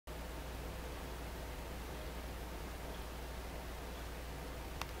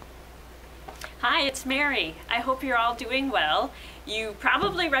Hi, it's Mary. I hope you're all doing well. You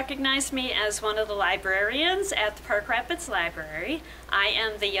probably recognize me as one of the librarians at the Park Rapids Library. I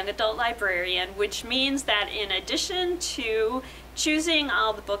am the young adult librarian, which means that in addition to choosing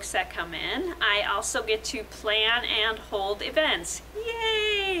all the books that come in, I also get to plan and hold events.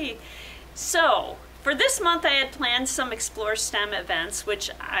 Yay! So, for this month I had planned some Explore STEM events, which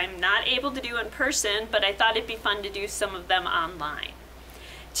I'm not able to do in person, but I thought it'd be fun to do some of them online.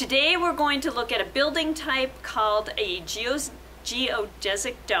 Today we're going to look at a building type called a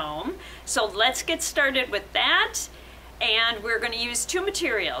Geodesic Dome. So let's get started with that. And we're going to use two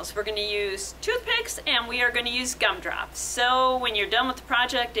materials. We're going to use toothpicks and we are going to use gumdrops. So when you're done with the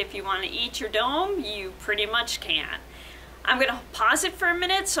project, if you want to eat your dome, you pretty much can. I'm going to pause it for a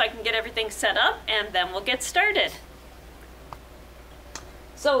minute so I can get everything set up and then we'll get started.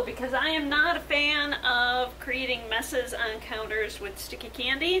 So, because I am not a fan of creating messes on counters with sticky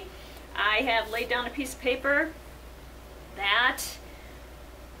candy, I have laid down a piece of paper that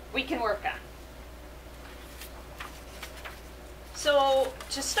we can work on. So,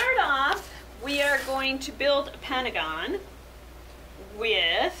 to start off, we are going to build a pentagon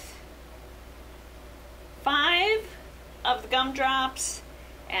with 5 of the gumdrops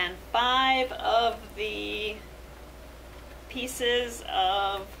and 5 of the pieces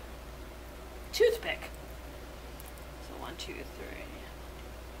of toothpick. So 1, 2, 3.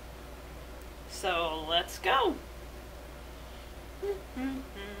 So let's go.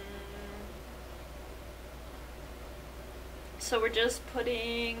 So we're just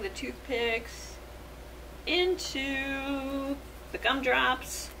putting the toothpicks into the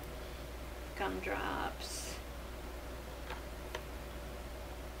gumdrops.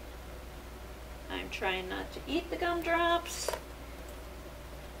 I'm trying not to eat the gumdrops.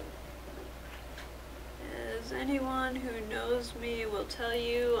 As anyone who knows me will tell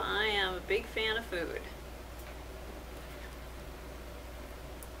you, I am a big fan of food.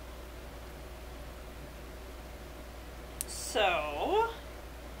 So,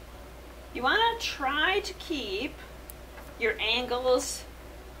 you want to try to keep your angles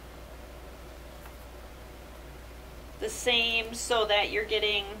the same so that you're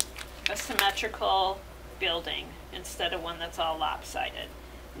getting a symmetrical building instead of one that's all lopsided.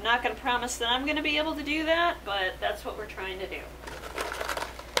 I'm not going to promise that I'm going to be able to do that, but that's what we're trying to do.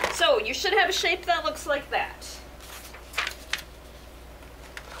 So you should have a shape that looks like that.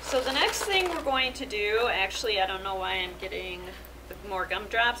 So the next thing we're going to do, actually I don't know why I'm getting more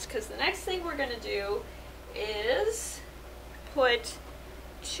gumdrops, because the next thing we're going to do is put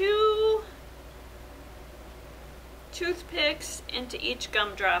 2 toothpicks into each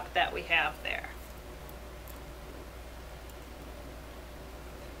gumdrop that we have there.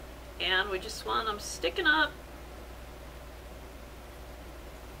 And we just want them sticking up.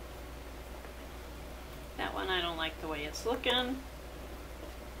 That one I don't like the way it's looking,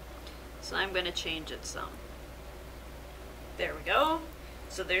 so I'm going to change it some. There we go.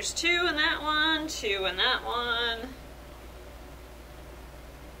 So there's 2 in that one, 2 in that one.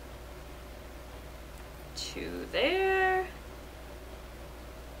 2 there.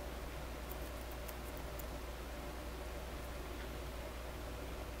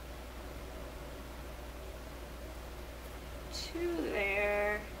 Two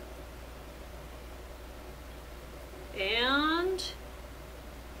there. And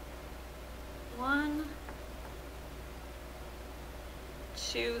 1,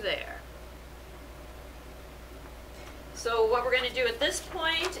 2 there. So what we're going to do at this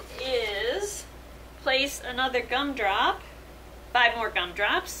point is place another gumdrop, 5 more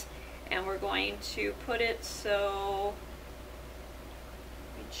gumdrops, and we're going to put it so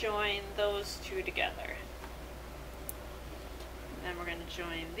we join those 2 together. And then we're going to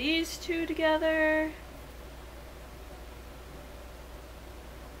join these 2 together.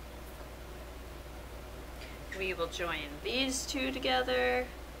 We will join these 2 together.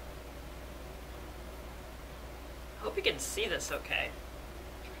 Hope you can see this okay.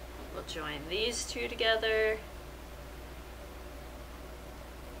 We'll join these 2 together.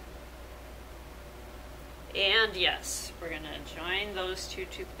 And yes, we're going to join those 2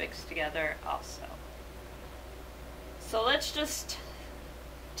 toothpicks together also. So let's just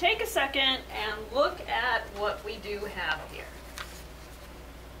take a second and look at what we do have here.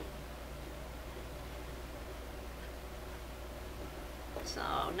 So,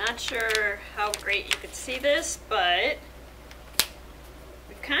 not sure how great you could see this, but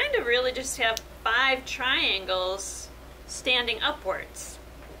we kind of really just have 5 triangles standing upwards.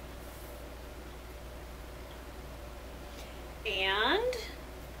 And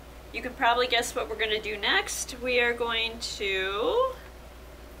you can probably guess what we're going to do next. We are going to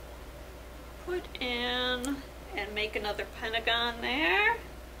put in and make another pentagon there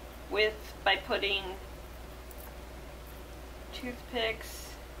by putting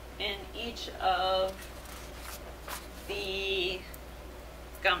toothpicks in each of the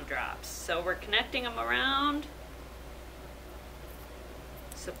gumdrops. So we're connecting them around.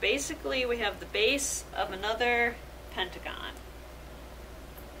 So basically we have the base of another pentagon.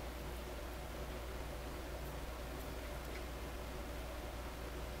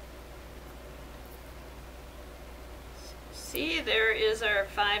 See, there is our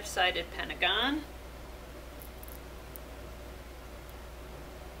 5-sided pentagon.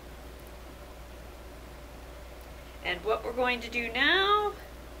 And what we're going to do now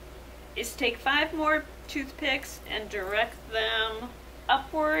is take 5 more toothpicks and direct them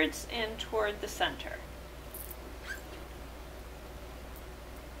upwards and toward the center.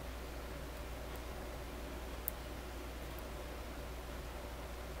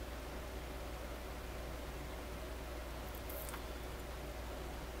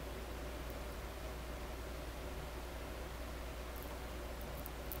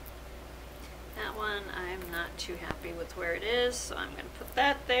 That one I'm not too happy with where it is, so I'm going to put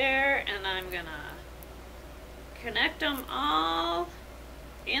that there, and I'm going to connect them all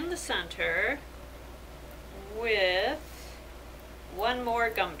in the center with one more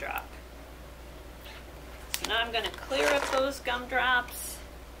gumdrop. So now I'm going to clear up those gumdrops,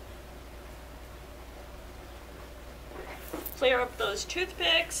 clear up those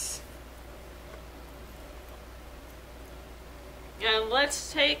toothpicks, and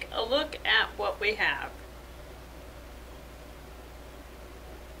let's take a look at what we have.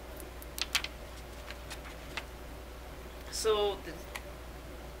 So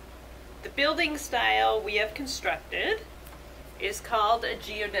the building style we have constructed is called a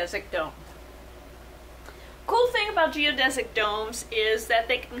geodesic dome. Cool thing about geodesic domes is that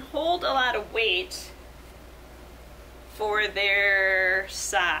they can hold a lot of weight for their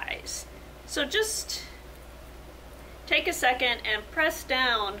size. So just take a second and press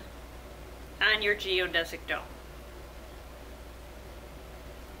down on your geodesic dome.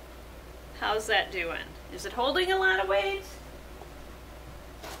 How's that doing? Is it holding a lot of weight?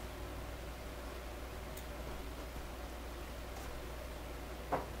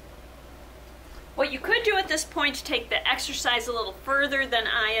 What you could do at this point to take the exercise a little further than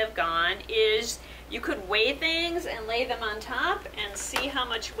I have gone is you could weigh things and lay them on top and see how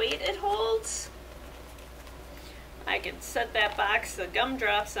much weight it holds. I could set that box of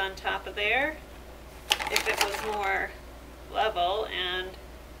gumdrops on top of there if it was more level, and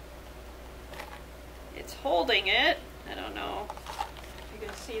it's holding it. I don't know if you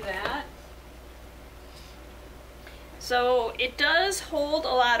can see that. So it does hold a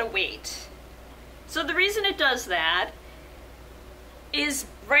lot of weight. So the reason it does that is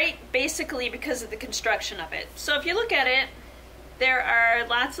basically because of the construction of it. So if you look at it, there are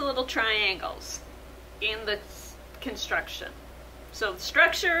lots of little triangles in the construction. So the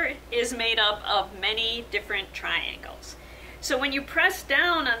structure is made up of many different triangles. So when you press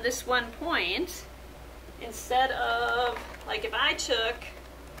down on this one point, instead of, like if I took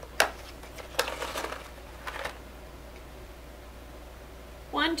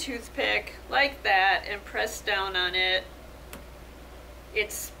one toothpick like that and press down on it,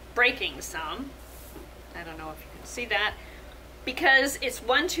 it's breaking some. I don't know if you can see that, because it's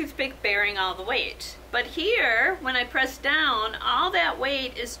one toothpick bearing all the weight. But here, when I press down, all that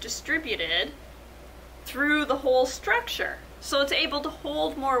weight is distributed through the whole structure. So it's able to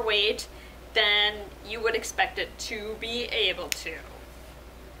hold more weight than you would expect it to be able to.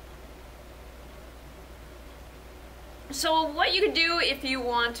 So what you can do if you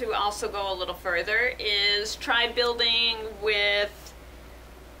want to also go a little further is try building with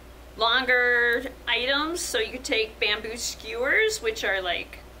longer items. So you could take bamboo skewers, which are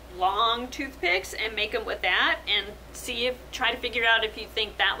like long toothpicks, and make them with that, and try to figure out if you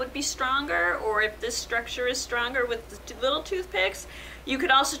think that would be stronger, or if this structure is stronger with the little toothpicks. You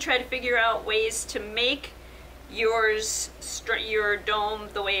could also try to figure out ways to make your dome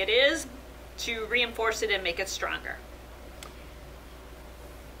the way it is to reinforce it and make it stronger.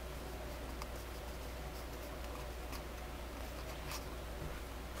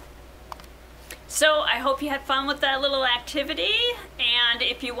 So I hope you had fun with that little activity, and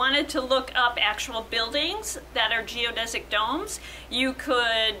if you wanted to look up actual buildings that are geodesic domes, you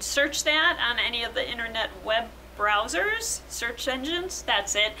could search that on any of the internet web browsers, search engines,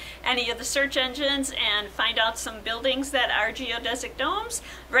 that's it, any of the search engines, and find out some buildings that are geodesic domes.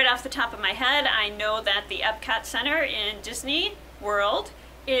 Right off the top of my head, I know that the Epcot Center in Disney World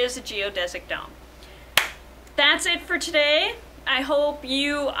is a geodesic dome. That's it for today. I hope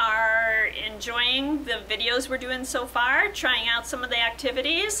you are enjoying the videos we're doing so far, trying out some of the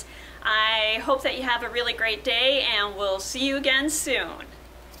activities. I hope that you have a really great day, and we'll see you again soon.